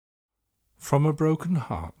From a Broken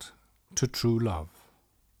Heart to True Love.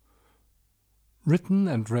 Written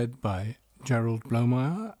and read by Gerald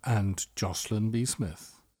Blomeyer and Jocelyn B.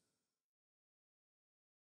 Smith.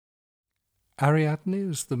 Ariadne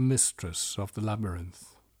is the mistress of the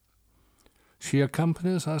labyrinth. She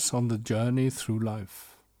accompanies us on the journey through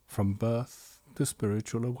life, from birth to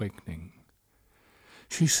spiritual awakening.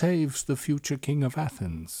 She saves the future king of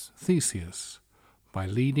Athens, Theseus, by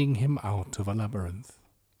leading him out of a labyrinth.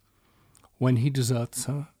 When he deserts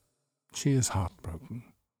her, she is heartbroken.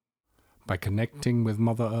 By connecting with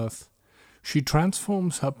Mother Earth, she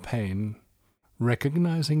transforms her pain,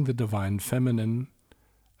 recognizing the divine feminine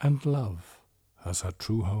and love as her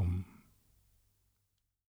true home.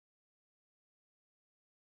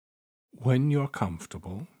 When you're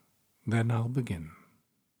comfortable, then I'll begin.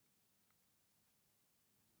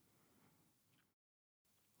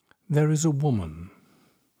 There is a woman,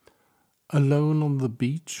 alone on the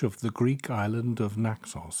beach of the Greek island of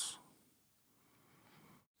Naxos.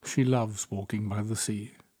 She loves walking by the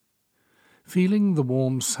sea, feeling the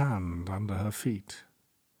warm sand under her feet,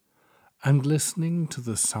 and listening to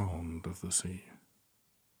the sound of the sea.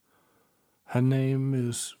 Her name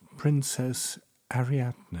is Princess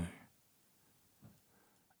Ariadne.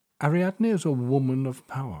 Ariadne is a woman of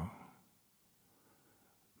power.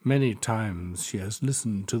 Many times she has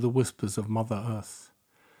listened to the whispers of Mother Earth,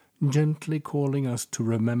 gently calling us to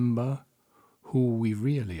remember who we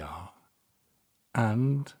really are,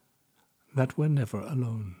 and that we're never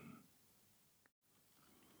alone.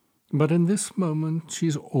 But in this moment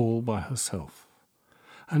she's all by herself,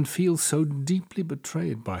 and feels so deeply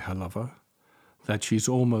betrayed by her lover that she's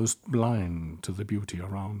almost blind to the beauty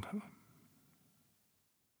around her.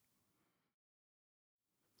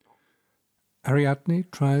 Ariadne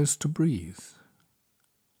tries to breathe.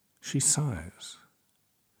 She sighs.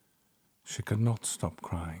 She cannot stop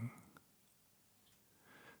crying.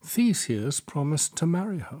 Theseus promised to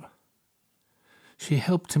marry her. She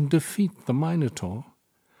helped him defeat the Minotaur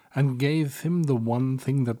and gave him the one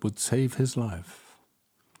thing that would save his life,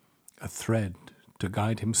 a thread to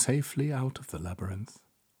guide him safely out of the labyrinth.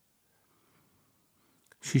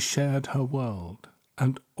 She shared her world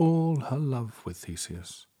and all her love with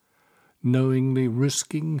Theseus, knowingly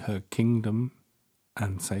risking her kingdom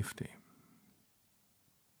and safety.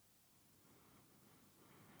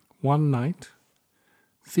 One night,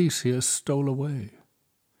 Theseus stole away,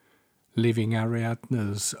 leaving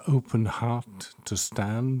Ariadne's open heart to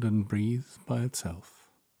stand and breathe by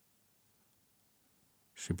itself.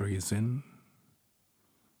 She breathes in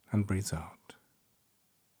and breathes out.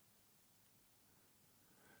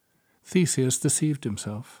 Theseus deceived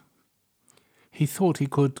himself. He thought he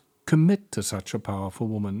could commit to such a powerful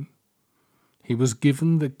woman. He was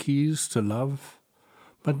given the keys to love,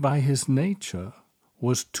 but by his nature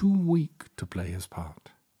was too weak to play his part.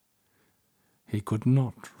 He could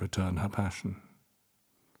not return her passion.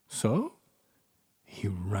 So he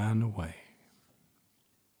ran away.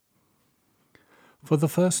 For the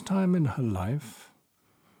first time in her life,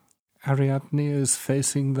 Ariadne is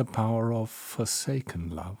facing the power of forsaken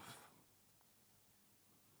love.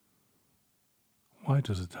 Why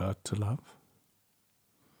does it hurt to love?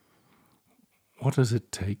 What does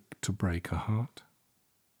it take to break a heart?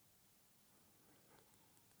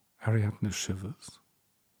 Ariadne shivers.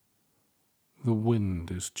 The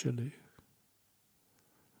wind is chilly.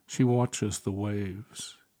 She watches the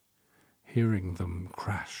waves, hearing them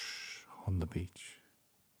crash on the beach.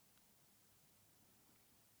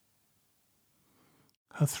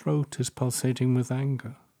 Her throat is pulsating with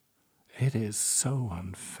anger. It is so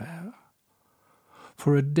unfair.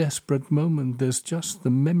 For a desperate moment there's just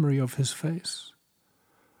the memory of his face.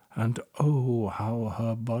 And oh, how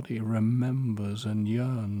her body remembers and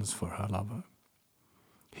yearns for her lover.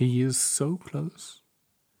 He is so close,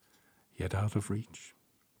 yet out of reach.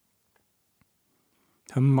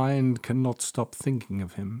 Her mind cannot stop thinking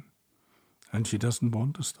of him, and she doesn't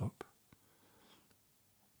want to stop.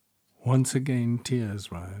 Once again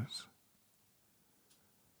tears rise.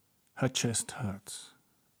 Her chest hurts.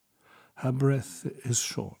 Her breath is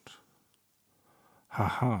short. Her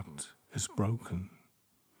heart is broken,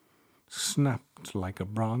 snapped like a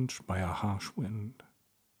branch by a harsh wind.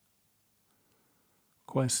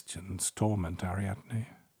 Questions torment Ariadne.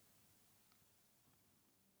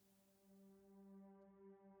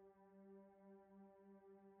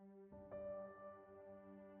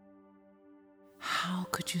 How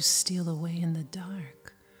could you steal away in the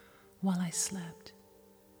dark while I slept?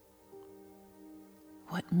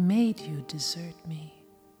 What made you desert me?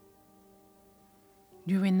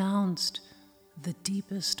 You renounced the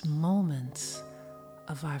deepest moments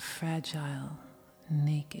of our fragile,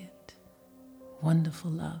 naked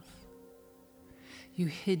wonderful love. You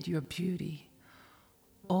hid your beauty,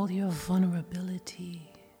 all your vulnerability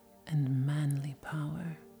and manly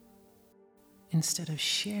power, instead of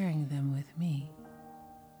sharing them with me,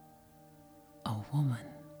 a woman.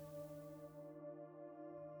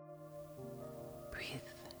 Breathe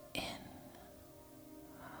in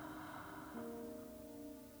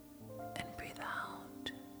and breathe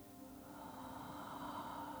out.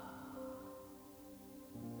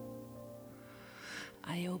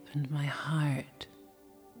 I opened my heart.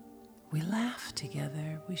 We laughed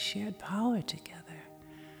together. We shared power together.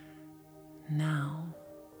 Now,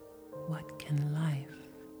 what can life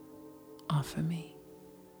offer me?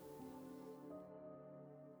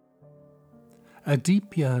 A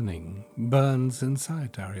deep yearning burns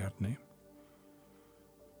inside Ariadne.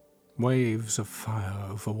 Waves of fire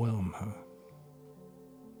overwhelm her.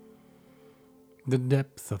 The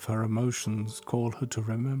depth of her emotions call her to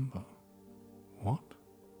remember. What?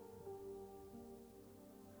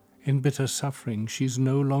 In bitter suffering, she's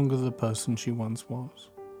no longer the person she once was.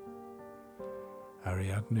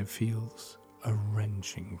 Ariadne feels a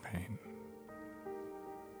wrenching pain.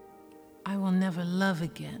 I will never love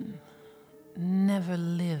again, never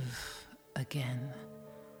live again.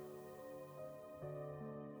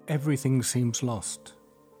 Everything seems lost.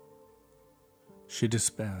 She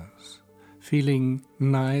despairs, feeling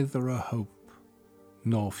neither a hope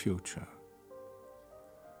nor future.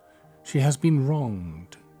 She has been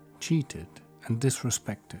wronged, cheated, and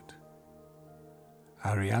disrespected.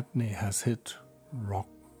 Ariadne has hit rock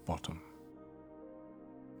bottom.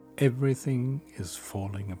 Everything is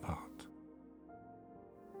falling apart.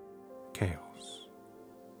 Chaos.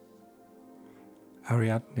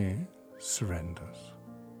 Ariadne surrenders.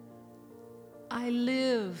 I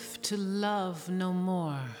live to love no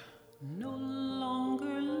more, no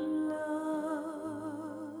longer love.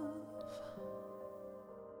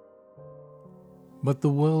 But the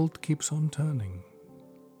world keeps on turning.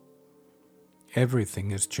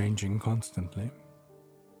 Everything is changing constantly.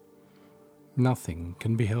 Nothing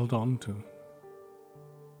can be held on to.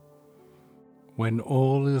 When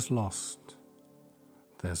all is lost,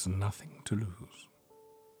 there's nothing to lose.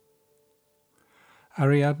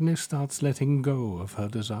 Ariadne starts letting go of her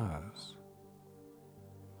desires.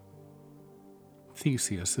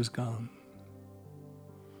 Theseus is gone.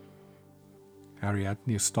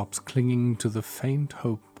 Ariadne stops clinging to the faint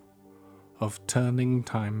hope of turning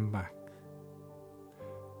time back.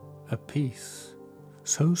 A peace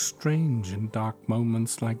so strange in dark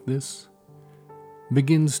moments like this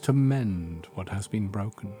begins to mend what has been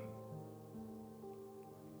broken.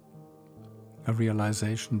 A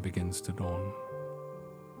realization begins to dawn.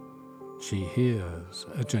 She hears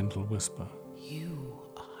a gentle whisper. You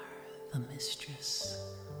are the mistress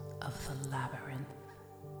of the labyrinth,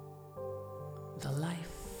 the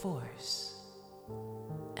life force,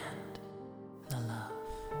 and the love.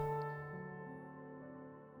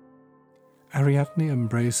 Ariadne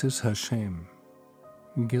embraces her shame,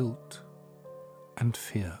 guilt, and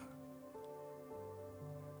fear.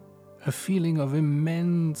 A feeling of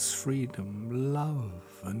immense freedom,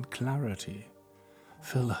 love, and clarity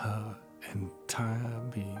fill her entire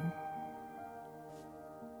being.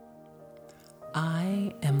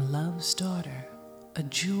 I am love's daughter, a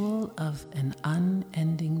jewel of an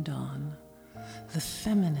unending dawn. The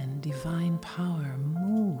feminine divine power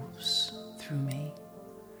moves through me.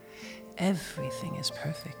 Everything is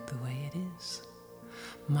perfect the way it is.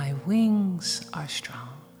 My wings are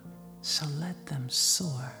strong, so let them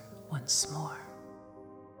soar once more.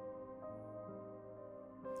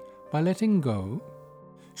 By letting go,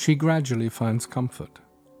 she gradually finds comfort,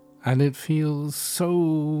 and it feels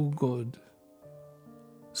so good.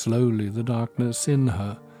 Slowly, the darkness in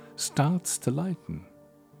her starts to lighten.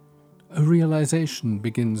 A realization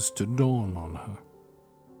begins to dawn on her.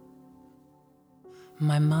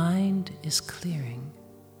 My mind is clearing,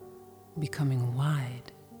 becoming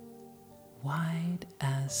wide, wide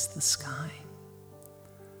as the sky.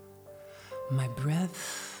 My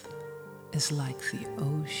breath is like the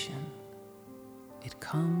ocean. It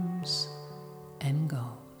comes and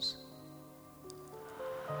goes.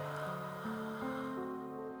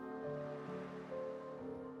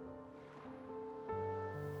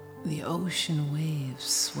 The ocean waves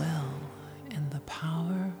swell, and the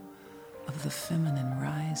power of the feminine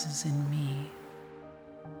rises in me.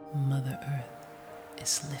 Mother Earth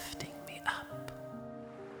is lifting me up.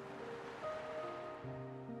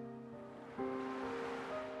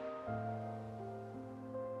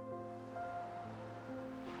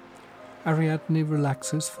 Ariadne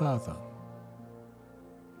relaxes further.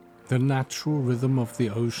 The natural rhythm of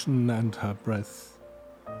the ocean and her breath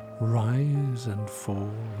rise and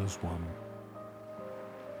fall as one.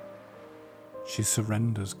 She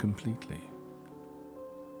surrenders completely.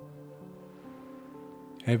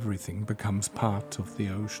 Everything becomes part of the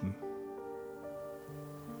ocean.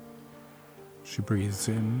 She breathes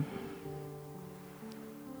in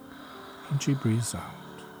and she breathes out.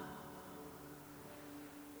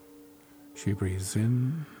 She breathes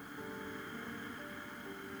in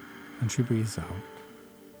and she breathes out.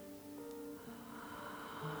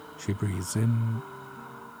 She breathes in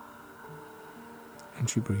and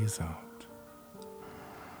she breathes out.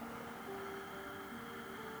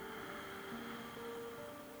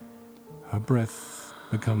 Her breath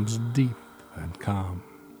becomes deep and calm.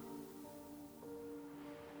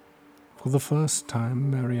 For the first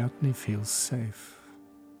time, Ariadne feels safe,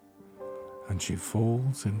 and she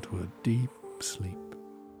falls into a deep sleep.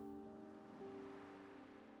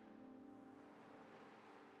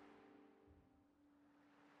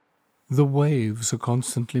 The waves are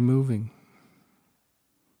constantly moving.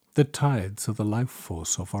 The tides are the life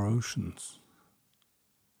force of our oceans.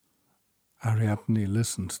 Ariadne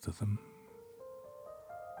listens to them.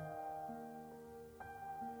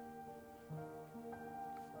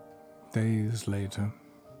 Days later,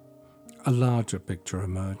 a larger picture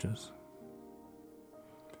emerges.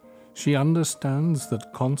 She understands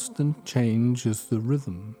that constant change is the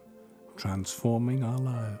rhythm transforming our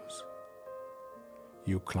lives.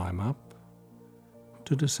 You climb up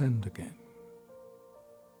to descend again.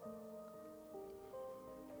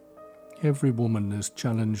 Every woman is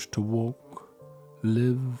challenged to walk,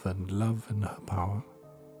 live and love in her power.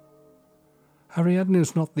 Ariadne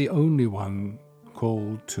is not the only one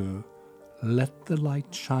called to let the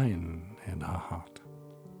light shine in her heart.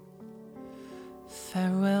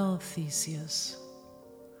 Farewell, Theseus.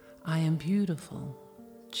 I am beautiful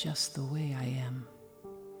just the way I am.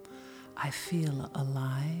 I feel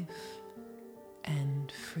alive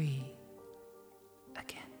and free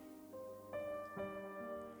again.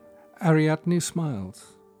 Ariadne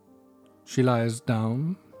smiles. She lies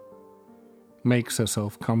down, makes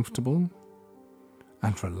herself comfortable,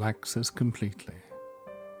 and relaxes completely.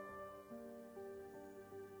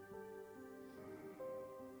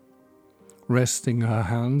 Resting her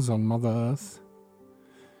hands on Mother Earth,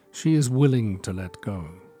 she is willing to let go.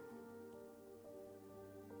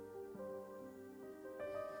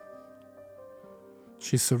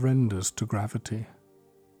 She surrenders to gravity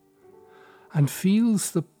and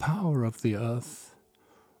feels the power of the earth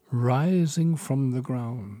rising from the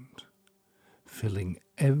ground, filling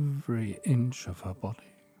every inch of her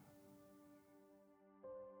body.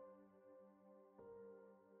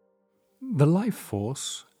 The life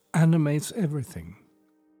force animates everything,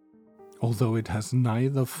 although it has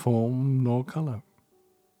neither form nor color.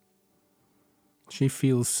 She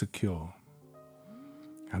feels secure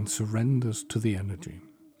and surrenders to the energy.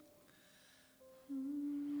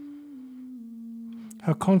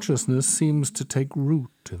 Her consciousness seems to take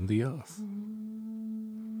root in the earth.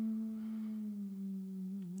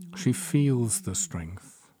 She feels the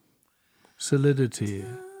strength, solidity,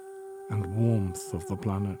 and warmth of the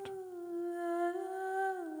planet.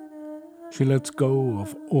 She lets go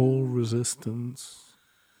of all resistance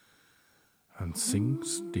and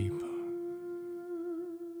sinks deeper.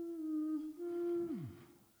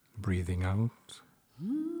 Breathing out,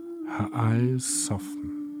 her eyes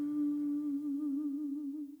soften.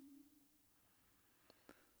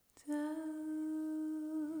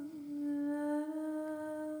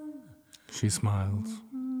 She smiles.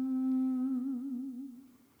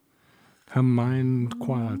 Her mind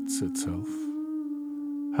quiets itself.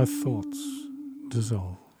 Her thoughts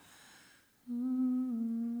dissolve.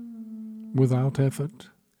 Without effort,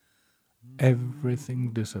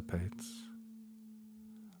 everything dissipates.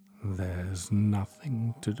 There's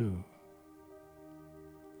nothing to do.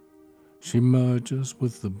 She merges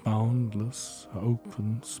with the boundless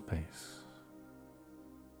open space.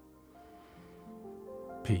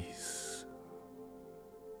 Peace.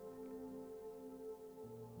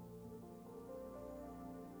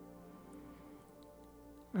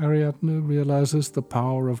 Ariadne realizes the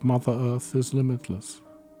power of Mother Earth is limitless.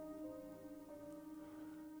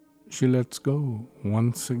 She lets go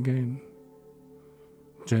once again,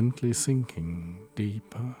 gently sinking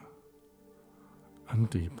deeper and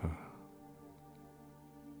deeper.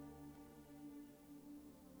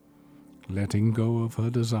 Letting go of her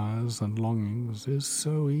desires and longings is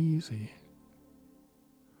so easy.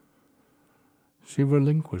 She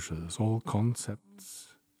relinquishes all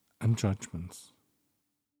concepts and judgments.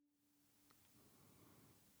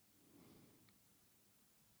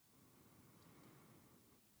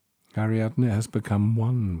 Ariadne has become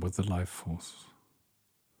one with the life force.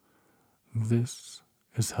 This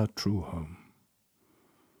is her true home.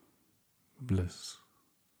 Bliss.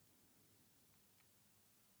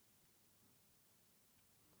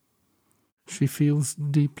 She feels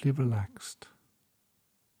deeply relaxed.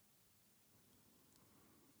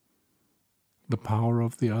 The power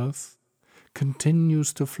of the earth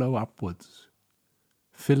continues to flow upwards,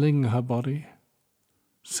 filling her body,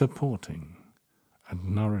 supporting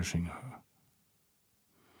and nourishing her.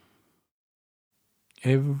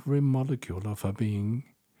 Every molecule of her being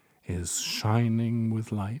is shining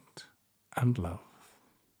with light and love.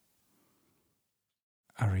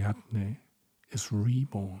 Ariadne is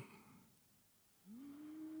reborn.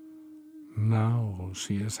 Now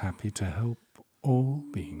she is happy to help all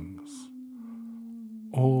beings,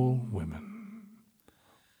 all women,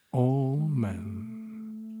 all men,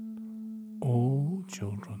 all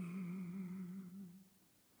children.